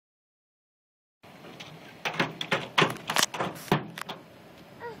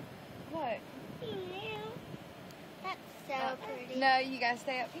video. No, you gotta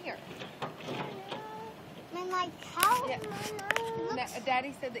stay up here. I mean, like, how? Yeah. No,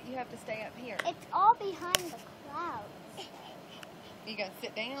 Daddy said that you have to stay up here. It's all behind the clouds. You gotta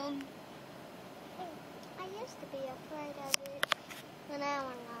sit down. I used to be afraid of it, but now I'm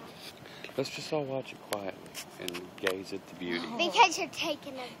not. Let's just all watch it quietly and gaze at the beauty. Because you're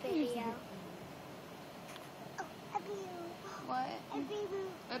taking a video. Oh, a boo. What? A boo-boo.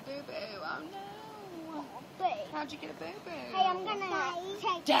 A boo-boo. Oh, no. Babe. How'd you get a boo-boo? Hey, I'm gonna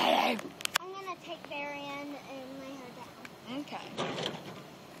take... Daddy! I'm gonna take Varian and lay her down. Okay.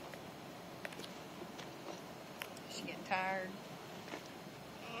 She getting tired.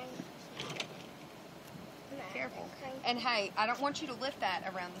 Careful. And hey, I don't want you to lift that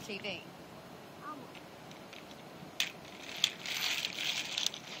around the TV.